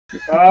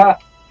Hello,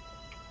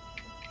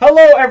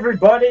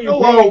 everybody.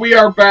 Hello, we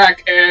are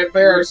back, and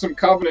there are some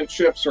Covenant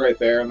ships right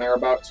there, and they're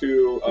about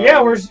to.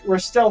 Yeah, we're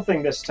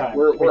stealthing this time.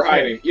 We're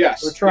hiding.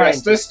 Yes, we're trying.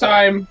 Yes, this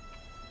time.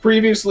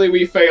 Previously,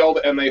 we failed,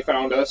 and they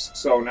found us.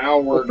 So now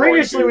we're. Well,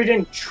 previously, we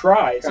didn't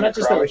try. It's not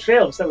just that we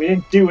failed; it's that we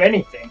didn't do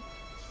anything.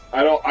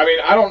 I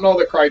don't know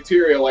the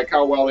criteria, like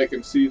how well they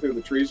can see through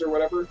the trees or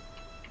whatever.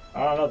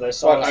 I don't know. They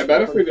saw us. I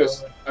bet if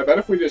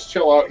we just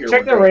chill out here.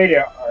 Check the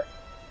radar.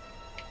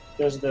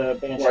 There's the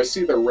Banshee. Oh, I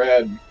see the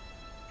red.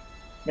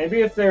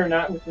 Maybe if they're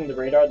not within the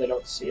radar, they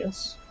don't see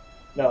us.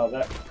 No,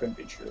 that couldn't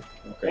be true.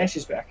 Okay.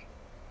 Banshee's back.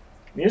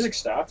 Music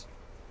stopped.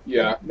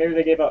 Yeah. Maybe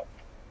they gave up.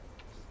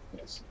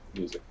 Yes.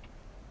 Music.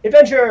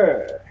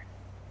 Adventure.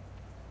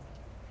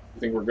 You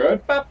think we're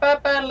good? Oh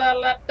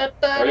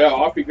yeah,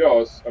 off he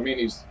goes. I mean,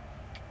 he's.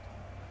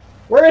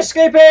 We're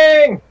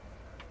escaping!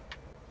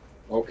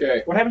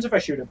 Okay. What happens if I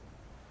shoot him?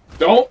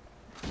 Don't!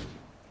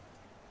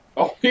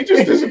 Oh, he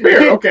just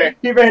disappeared, okay.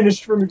 He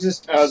vanished from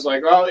existence. I was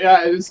like, well,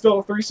 yeah, it's still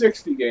a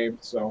 360 game,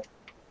 so...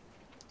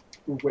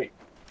 Ooh, wait,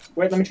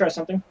 let me try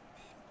something.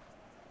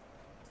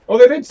 Oh,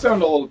 they did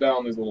sound a little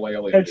down, these little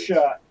aliens.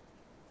 Headshot.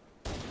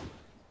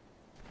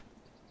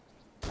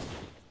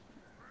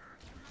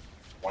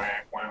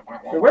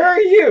 Where are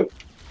you?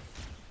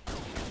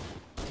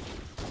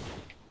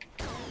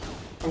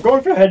 I'm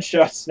going for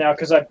headshots now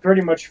because I've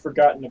pretty much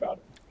forgotten about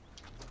it.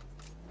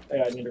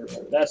 Yeah, I need to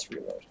remember. That's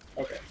reload.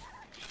 Okay.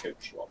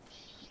 Headshot.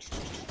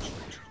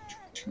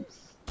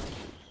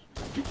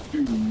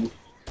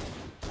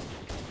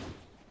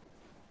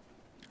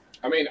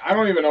 I mean, I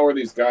don't even know where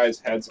these guys'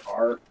 heads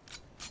are.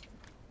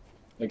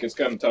 Like, it's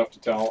kind of tough to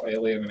tell,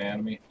 alien and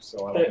enemy,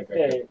 so I don't think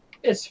I can.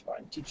 It's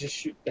fine. You just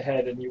shoot the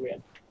head and you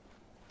win.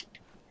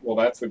 Well,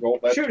 that's the goal.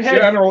 That's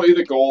generally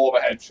the goal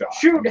of a headshot.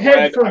 Shoot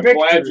head for victory. I'm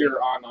glad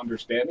you're on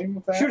understanding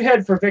with that. Shoot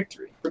head for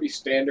victory. Pretty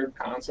standard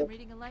concept.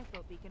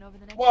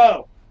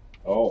 Whoa.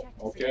 Oh,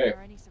 okay.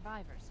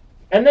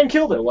 And then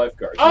killed it. The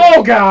lifeguard.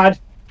 Oh, God.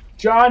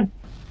 John.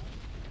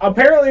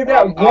 Apparently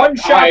that one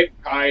shot...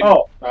 Hide.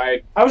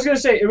 I was going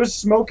to say, it was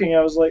smoking.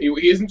 I was like...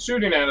 He isn't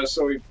shooting at us,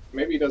 so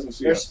maybe he doesn't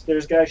see us.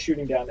 There's guys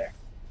shooting down there.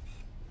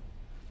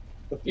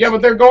 Yeah,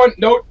 but they're going...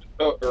 No.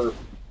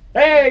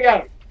 Hey, I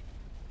got him.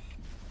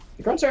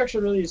 The grunts are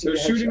actually really easy. They're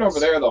shooting over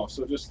there, though,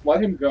 so just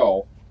let him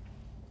go.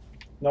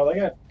 No, they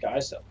got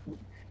guys up.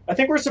 I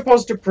think we're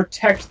supposed to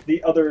protect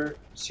the other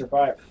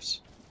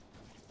survivors.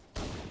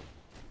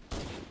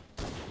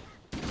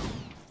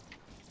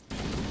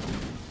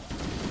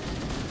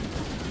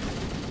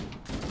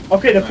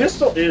 Okay, the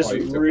pistol is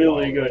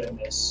really good in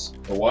this.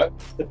 The what?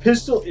 The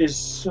pistol is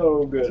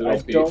so good. I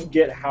don't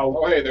get how...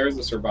 Oh, hey, there's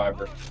a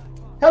survivor.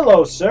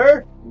 Hello,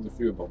 sir. There's a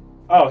few of them.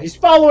 Oh, he's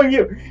following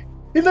you.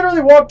 He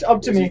literally walked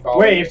up to me,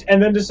 waved,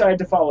 and then decided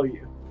to follow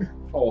you.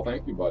 Oh,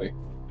 thank you, buddy.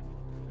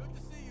 Good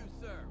to see you,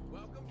 sir.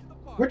 Welcome to the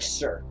party. Which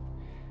sir?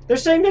 They're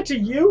saying that to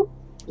you?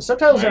 The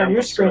subtitles are on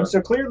your screen, so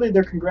clearly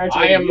they're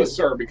congratulating you. I am the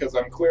sir, because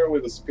I'm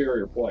clearly the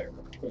superior player.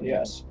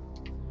 Yes.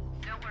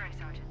 Don't worry,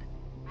 Sergeant.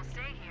 We'll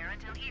stay here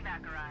until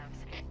evac arrives.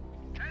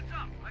 Heads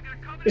up. I got a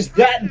company. Is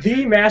that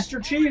the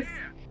Master Chief?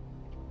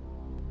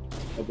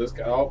 Oh, this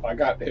guy. Oh, I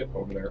got hit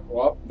over there.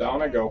 Well,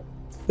 down I go.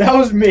 That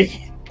was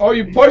me. Oh,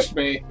 you pushed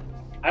me.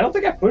 I don't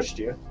think I pushed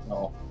you.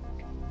 No.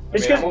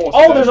 It's because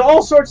there's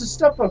all sorts of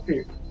stuff up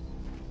here.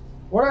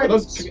 What are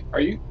those?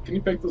 Can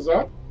you pick those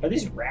up? Are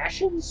these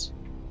rations?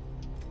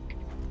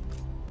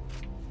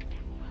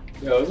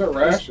 Yeah, those are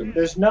rations.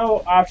 There's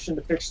no option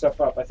to pick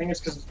stuff up. I think it's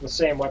because it's the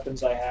same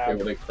weapons I have. Okay,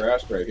 well, they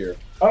crashed right here.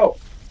 Oh.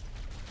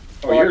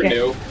 Oh, you're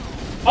new.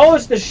 Oh,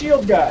 it's the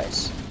shield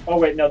guys. Oh,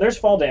 wait, no, there's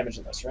fall damage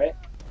in this, right?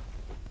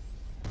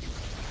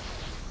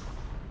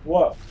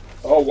 Whoa.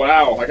 Oh,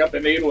 wow, I got the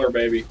needler,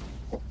 baby.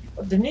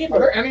 The needler. Are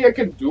there any I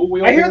can dual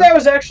wield? I hear that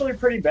was actually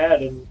pretty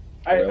bad, and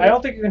I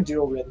don't think you can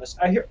dual wield this.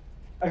 I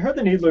heard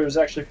the needler was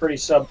actually pretty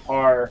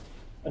subpar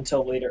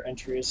until later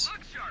entries.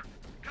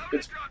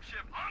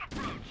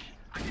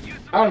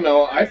 I don't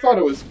know. I thought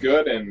it was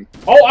good, and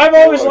oh, I've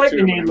always liked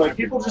the needler.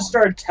 People just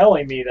started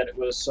telling me that it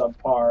was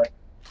subpar,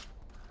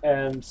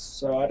 and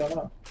so I don't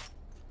know.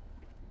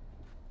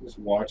 Just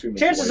watching.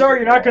 Chances are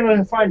you're not going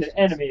to find an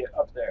enemy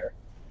up there.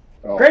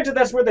 Oh. Granted,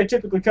 that's where they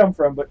typically come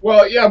from, but...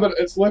 Well, yeah, but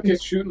it's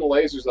shooting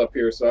lasers up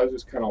here, so I was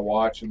just kind of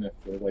watching if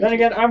the lasers... Then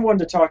again, I'm one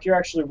to talk. You're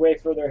actually way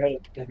further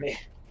ahead than me.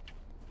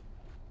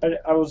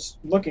 I was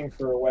looking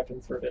for a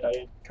weapon for it. I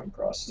didn't come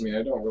across. I mean,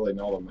 I don't really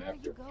know the map.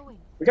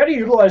 We got to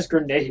utilize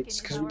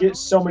grenades, because we get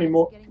so many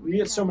more... We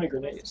get so many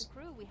grenades.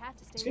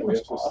 This game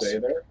was awesome. Stay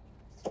there?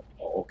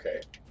 Oh,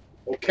 okay.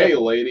 Okay,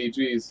 lady,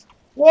 jeez.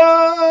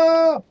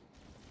 Whoa!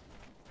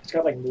 It's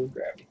got, like, moon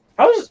gravity.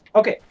 How does...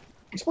 Okay,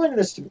 explain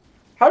this to me.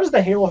 How does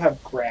the Halo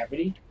have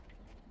gravity?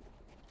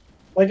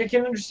 Like, I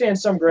can understand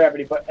some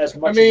gravity, but as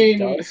much as it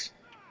does.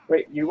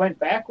 Wait, you went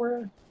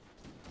backward?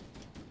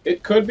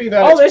 It could be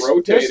that it's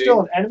rotating. There's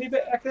still an enemy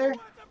back there?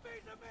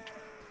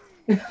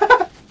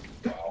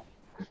 Wow.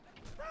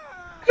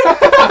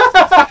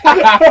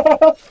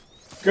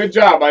 Good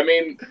job. I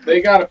mean,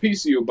 they got a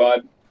piece of you,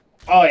 bud.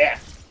 Oh, yeah.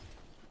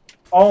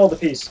 All the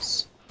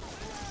pieces.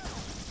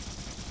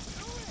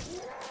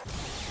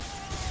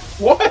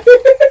 What?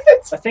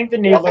 I think the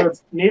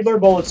needler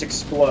bullets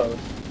explode.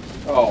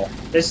 Oh.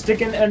 They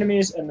stick in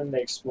enemies and then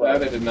they explode.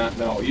 That I did not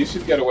know. You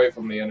should get away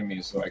from the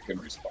enemies so I can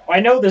respawn.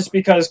 I know this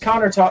because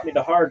Connor taught me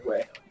the hard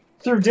way.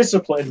 Through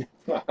discipline.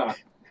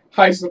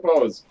 I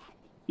suppose.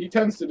 He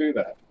tends to do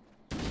that.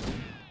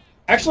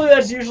 Actually,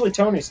 that's usually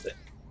Tony's thing.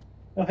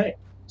 Oh, hey.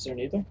 Is there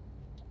neither?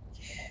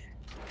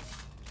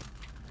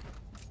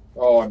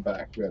 Oh, I'm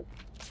back. Good.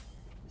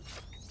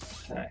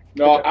 Right.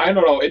 No, I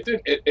don't know.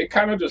 It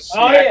kind of just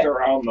smacked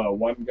around the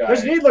one guy.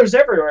 There's needlers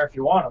everywhere if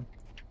you want them.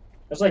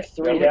 There's like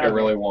 3 I don't down think I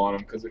really want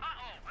them because. Another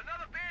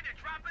bandit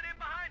dropping in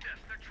behind us.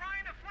 They're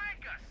trying to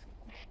flank us.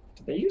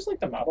 Did they use like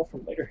the model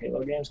from later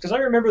Halo games? Because I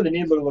remember the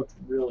needler looked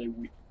really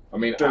weak. I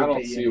mean, I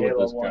don't see what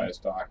this guy's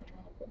talking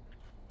about. But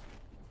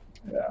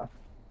yeah.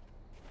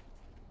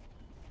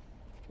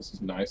 This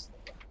is nice.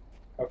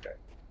 Okay.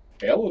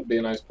 Halo would be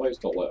a nice place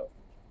to live.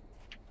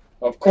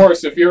 Of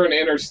course, if you're an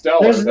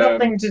Interstellar, there's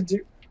nothing to do.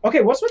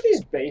 Okay, what's with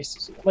these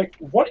bases? Like,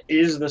 what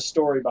is the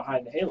story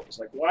behind the Halos?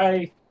 Like,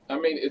 why? I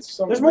mean, it's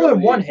some. There's more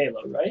than one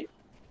Halo, right?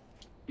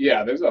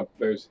 Yeah, I think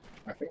there's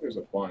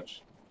a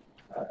bunch.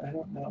 I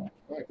don't know.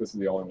 I think this is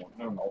the only one.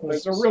 I don't know.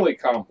 There's a really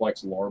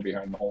complex lore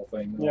behind the whole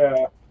thing, though.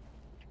 Yeah.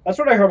 That's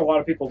what I heard a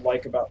lot of people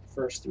like about the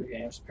first 3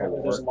 games.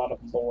 Apparently there's a lot of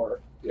lore.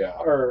 Yeah.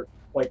 Or,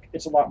 like,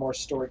 it's a lot more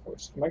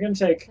story-focused. Am I going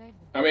to take...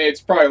 I mean, it's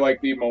probably, like,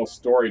 the most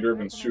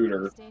story-driven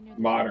shooter,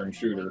 modern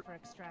shooter.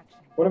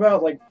 What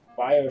about, like,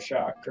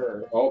 Bioshock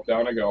or... Oh,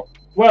 down I go.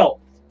 Well,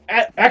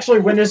 actually,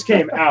 when this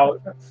came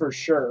out, for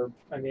sure,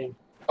 I mean...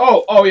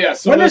 Oh, yeah,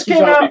 so when this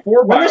came out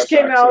before Bioshock, when this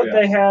came out, so yeah.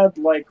 they had,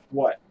 like,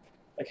 what?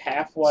 Like,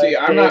 Half-Life, See,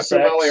 I'm not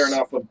familiar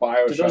enough with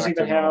Bioshock. Did those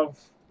even have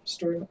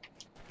story?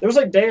 There was,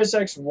 like, Deus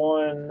Ex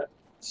 1...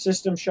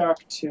 System Shock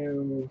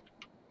 2.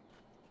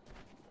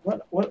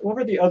 What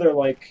were the other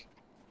like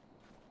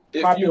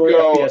popular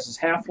FPSs?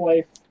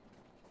 Half-Life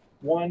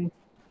 1.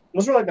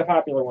 Those were like the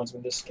popular ones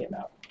when this came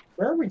out.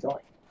 Where are we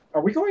going?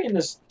 Are we going in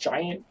this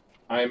giant?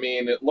 I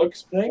mean, it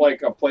looks thing?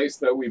 like a place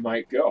that we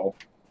might go.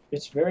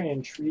 It's very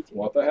intriguing.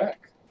 What the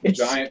heck? It's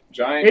giant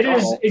it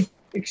tunnel. Is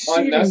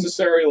exceeding,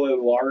 unnecessarily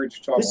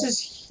large tunnel. This is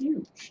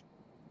huge.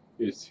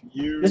 It's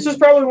huge. This is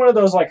probably one of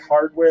those like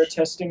hardware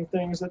testing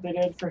things that they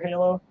did for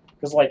Halo,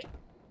 because like.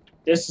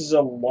 This is a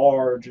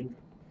large, and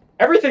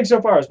everything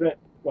so far has been,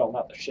 well,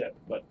 not the ship,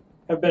 but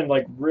have been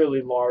like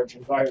really large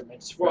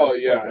environments. Well,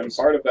 yeah, and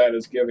part of that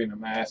is giving a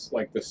mass,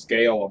 like the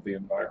scale of the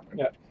environment.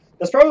 Yeah,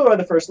 that's probably why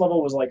the first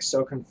level was like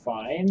so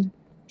confined,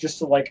 just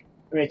to like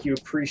make you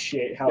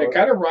appreciate how. It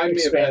kind of reminds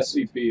me of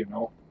expansive. SCP, you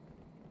know.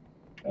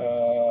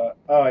 Oh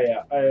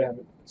yeah, I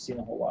haven't seen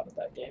a whole lot of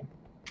that game.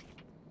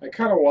 I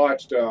kind of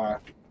watched. I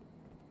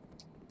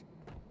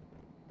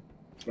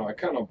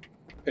kind of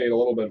paid a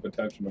little bit of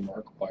attention to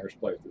Markiplier's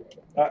playthrough of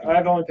it.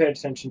 I've only paid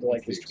attention to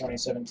like his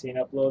 2017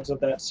 uploads of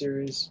that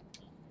series,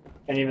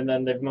 and even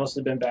then they've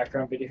mostly been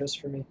background videos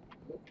for me.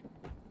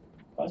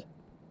 What?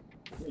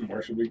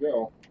 Where should we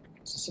go?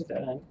 Is this at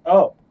that end?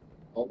 Oh,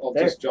 I'll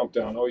just jump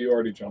down. Oh, you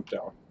already jumped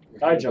down.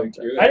 I jumped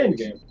down. I didn't.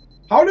 Game.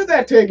 How did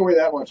that take away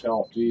that much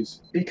health?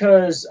 Jeez.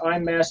 Because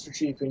I'm Master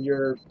Chief and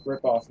you're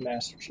rip-off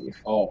Master Chief.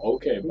 Oh,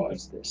 okay, bud. What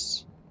is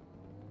this?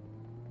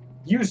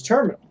 Use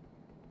terminal.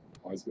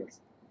 I was gonna say.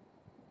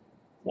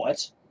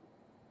 What?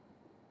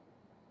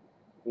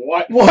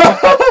 What?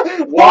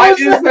 Why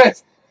is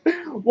that?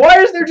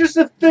 Why is there just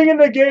a thing in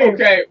the game?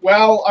 Okay,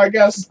 well, I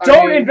guess...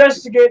 Don't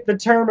investigate the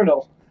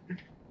terminal.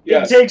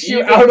 Yes, it takes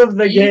you out of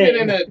the game.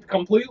 Even in a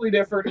completely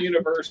different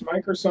universe,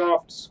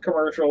 Microsoft's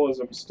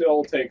commercialism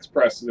still takes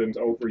precedence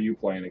over you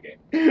playing a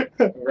game.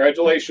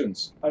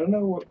 Congratulations. I don't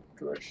know what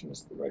direction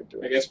is the right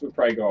direction. I guess we'll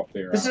probably go up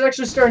there. This is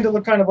actually starting to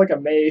look kind of like a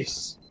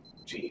maze.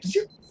 Jeez. Did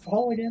you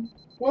fall again?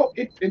 Well,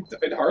 it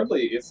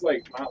hardly... It's,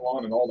 like, not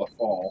long at all to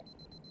fall.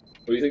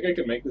 Do you think I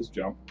can make this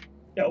jump?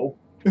 No.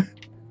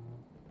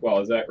 Well,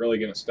 is that really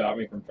going to stop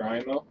me from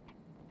trying, though?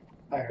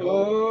 I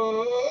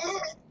hope.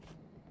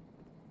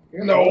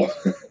 No.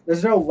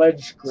 There's no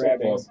ledge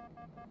grabbing. So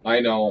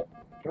I know.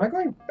 Am I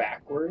going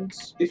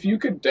backwards? If you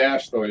could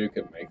dash, though, you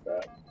could make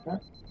that. I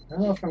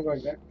don't know if I'm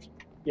going backwards.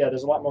 Yeah,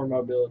 there's a lot more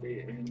mobility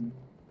in...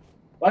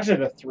 Well, actually,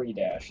 the 3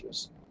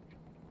 dashes.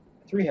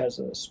 3 has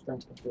a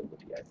sprint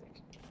ability, I think.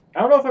 I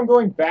don't know if I'm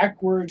going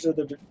backwards or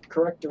the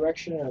correct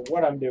direction or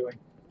what I'm doing.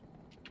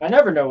 I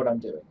never know what I'm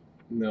doing.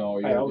 No,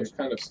 you're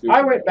kind of stupid.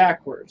 I went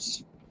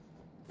backwards.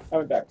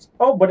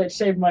 Oh, but it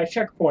saved my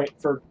checkpoint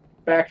for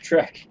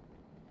backtrack.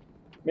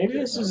 Maybe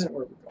this isn't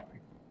where we're going.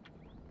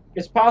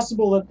 It's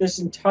possible that this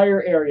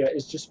entire area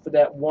is just for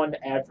that one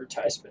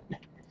advertisement.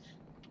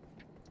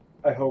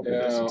 I hope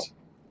it isn't.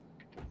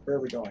 Where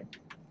are we going?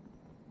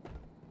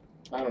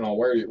 I don't know.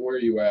 Where are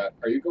you at?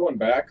 Are you going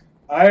back?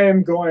 I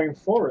am going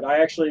forward.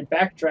 I actually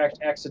backtracked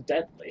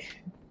accidentally.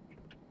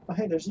 Oh,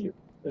 hey, there's you.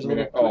 There's a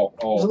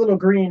little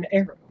green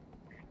arrow.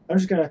 I'm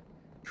just gonna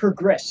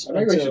progress. I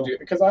think we should do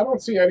because I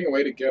don't see any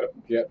way to get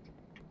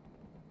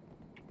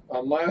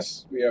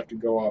unless we have to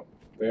go up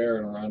there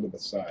and around to the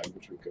side,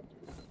 which we could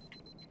do.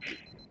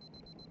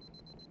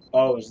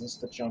 Oh, is this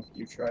the jump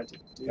you tried to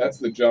do? That's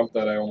the jump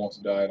that I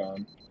almost died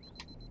on.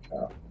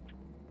 Oh.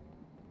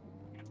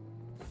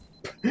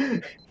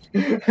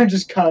 I'm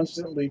just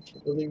constantly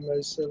killing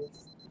myself.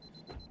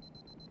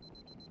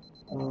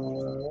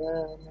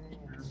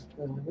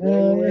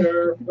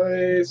 Familiar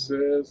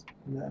faces,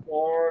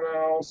 worn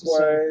out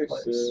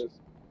places.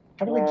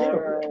 How do we get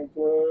over there?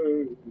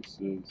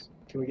 Places.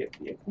 Can we get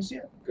vehicles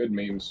yet? Good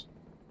memes.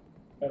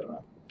 I don't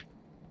know.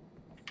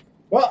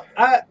 Well,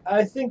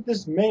 I think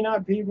this may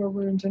not be where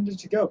we're intended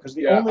to go because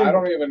I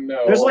don't even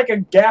know. There's like a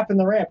gap in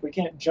the ramp we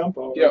can't jump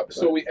over. Yeah,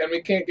 so we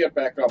can't get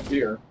back up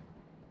here.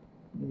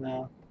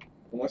 No.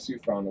 Unless you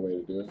found a way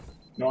to do it.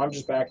 No, I'm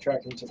just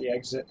backtracking to the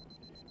exit.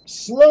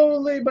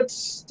 Slowly but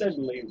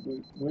steadily,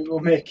 we will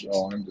make it.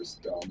 Oh, I'm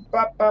just dumb.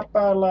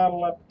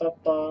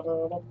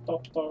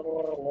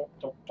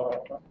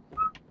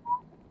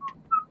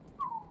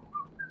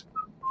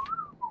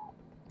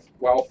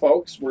 Well,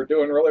 folks, we're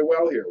doing really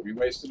well here. We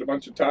wasted a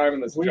bunch of time in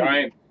this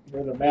giant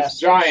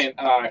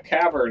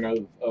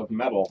cavern of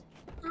metal.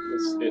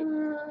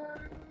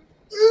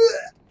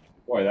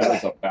 Boy, that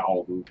was a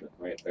bowel movement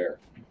right there.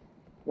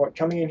 What,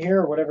 coming in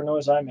here or whatever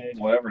noise I made?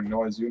 Whatever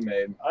noise you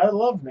made. I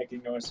love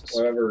making noises.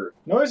 Whatever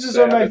noises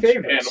are my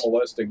favorites.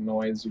 Animalistic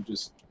noise you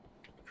just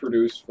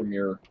produce from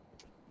your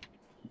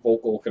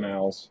vocal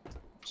canals.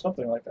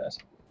 Something like that.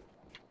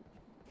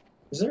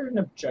 Is there an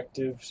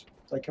objective?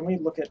 Like, can we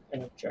look at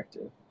an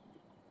objective?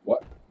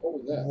 What? What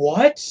was that?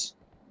 What?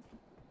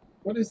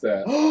 What is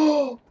that?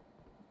 Oh!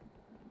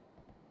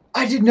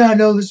 I did not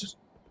know this was...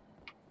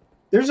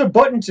 There's a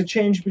button to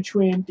change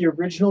between the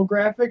original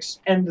graphics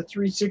and the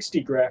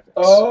 360 graphics.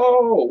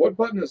 Oh, what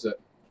button is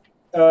it?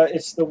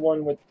 It's the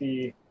one with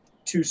the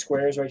 2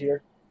 squares right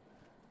here.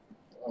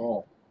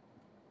 Oh.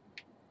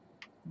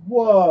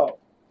 Whoa.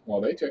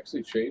 Well, they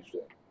actually changed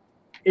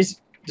it.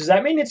 Does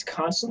that mean it's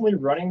constantly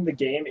running the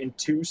game in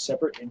 2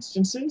 separate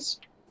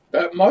instances?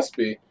 That must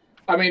be.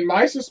 I mean,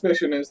 my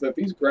suspicion is that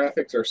these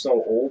graphics are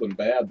so old and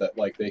bad that,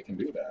 like, they can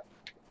do that.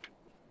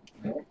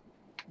 You know?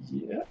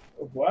 Yeah.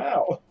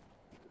 Wow.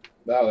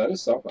 Wow, that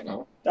is something,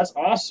 huh? That's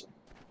awesome.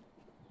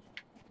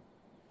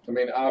 I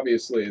mean,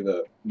 obviously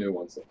the new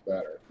ones look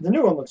better. The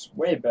new one looks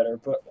way better,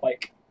 but,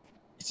 like,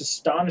 it's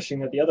astonishing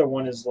that the other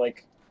one is,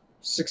 like,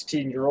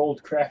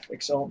 16-year-old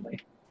graphics only.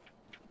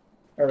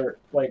 Or,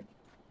 like,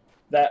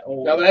 that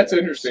old. Now, that's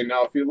interesting.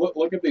 Now, if you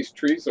look at these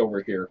trees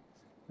over here,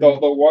 the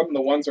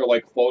ones are,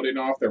 like, floating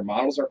off, their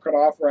models are cut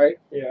off, right?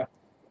 Yeah.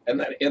 And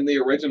then in the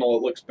original,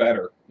 it looks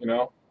better, you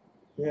know?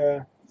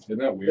 Yeah. Isn't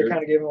that weird? They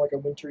kind of gave them, like, a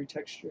wintry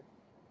texture.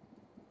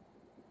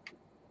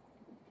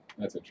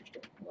 That's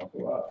interesting.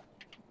 Wow.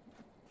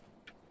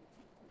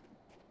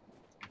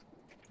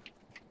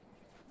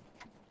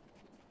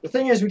 The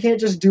thing is, we can't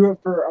just do it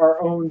for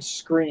our own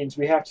screens.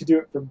 We have to do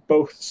it for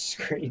both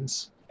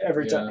screens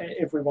every time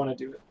if we want to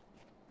do it.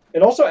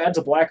 It also adds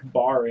a black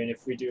bar in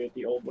if we do it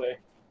the old way.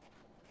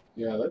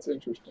 Yeah, that's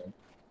interesting.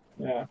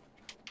 Yeah.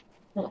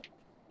 Huh.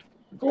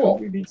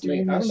 Cool. I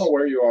don't know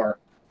where you are.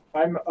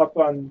 I'm up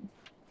on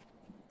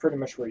pretty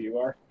much where you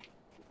are.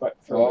 But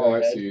oh,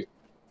 I see.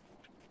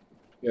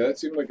 Yeah, that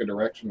seemed like a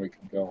direction we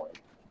could go in.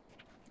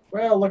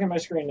 Well, look at my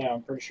screen now.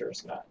 I'm pretty sure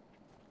it's not.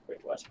 Wait,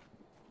 what?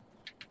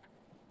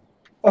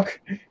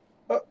 Okay.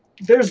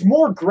 There's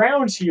more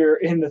ground here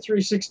in the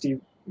 360.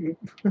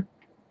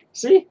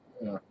 See?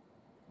 Yeah.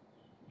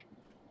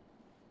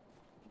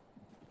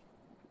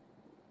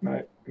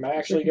 Am I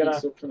actually gonna?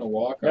 Still gonna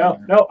walk No,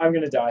 on there. no, I'm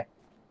gonna die.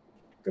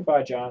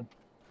 Goodbye, John.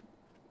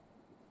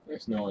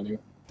 Nice knowing you.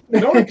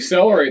 Don't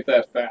accelerate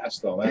that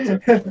fast, though.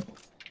 That's it.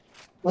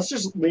 Let's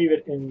just leave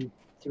it in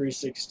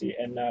 360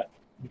 and not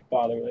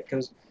bother with it,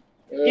 because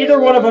either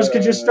one of us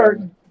could just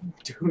start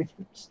doing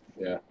this.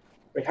 Yeah.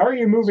 Wait, how are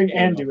you moving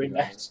and doing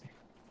that?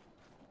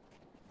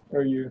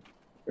 Or you?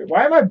 Wait,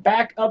 why am I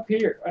back up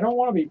here? I don't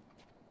want to be.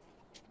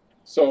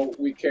 So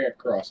we can't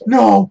cross.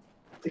 No,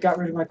 they got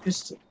rid of my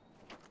pistol.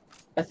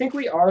 I think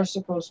we are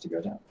supposed to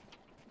go down.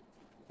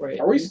 Wait,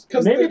 are we?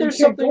 Because maybe there's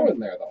something in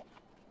there though.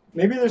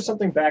 Maybe there's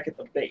something back at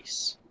the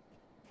base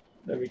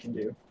that we can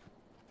do.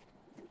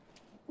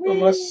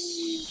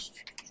 Unless.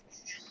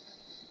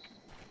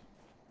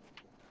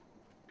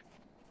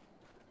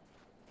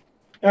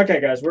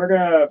 Okay, guys, we're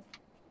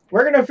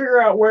gonna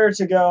figure out where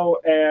to go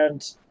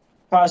and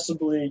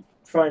possibly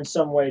find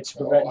some way to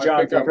prevent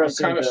John from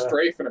pressing I'm kind of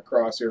strafing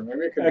across here.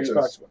 Maybe I could Xbox. do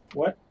this.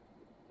 What?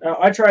 No,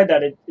 I tried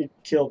that. It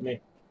killed me.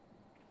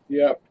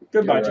 Yep.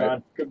 Goodbye, Right.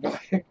 John.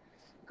 Goodbye.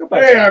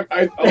 Goodbye. Hey,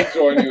 John. I'll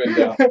join you in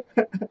death.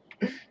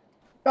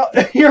 Oh,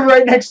 you're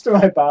right next to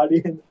my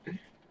body.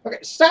 Okay,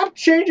 stop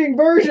changing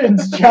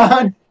versions,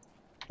 John.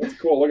 That's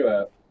cool. Look at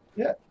that.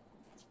 Yeah.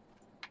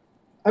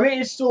 I mean,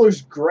 it still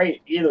looks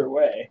great either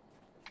way.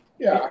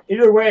 Yeah.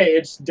 Either way,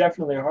 it's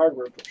definitely a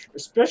hardware push,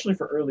 especially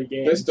for early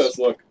games. This does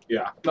look.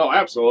 Yeah. No,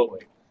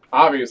 absolutely.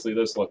 Obviously,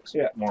 this looks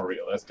more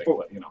realistic,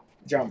 but you know.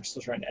 John, we're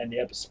still trying to end the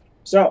episode.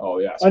 So. Oh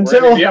yes.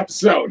 Until we're ending the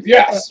episode.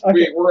 Yes.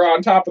 Okay. We're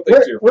on top of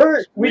things here.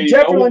 We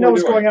definitely know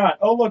what's going on.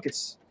 Oh look,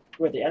 it's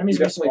wait, the enemies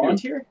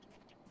respawned here.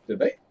 Did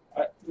they?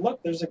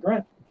 Look, there's a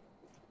grunt.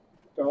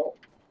 Oh.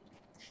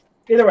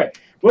 Either way,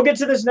 we'll get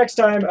to this next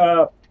time.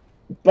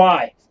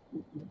 Bye.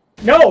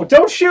 No,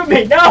 don't shoot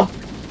me. No.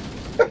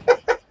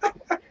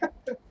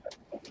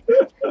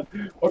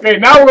 Okay,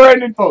 now we're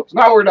ending, folks.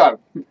 Now we're done.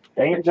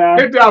 Dang it, John.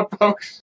 Good job, folks.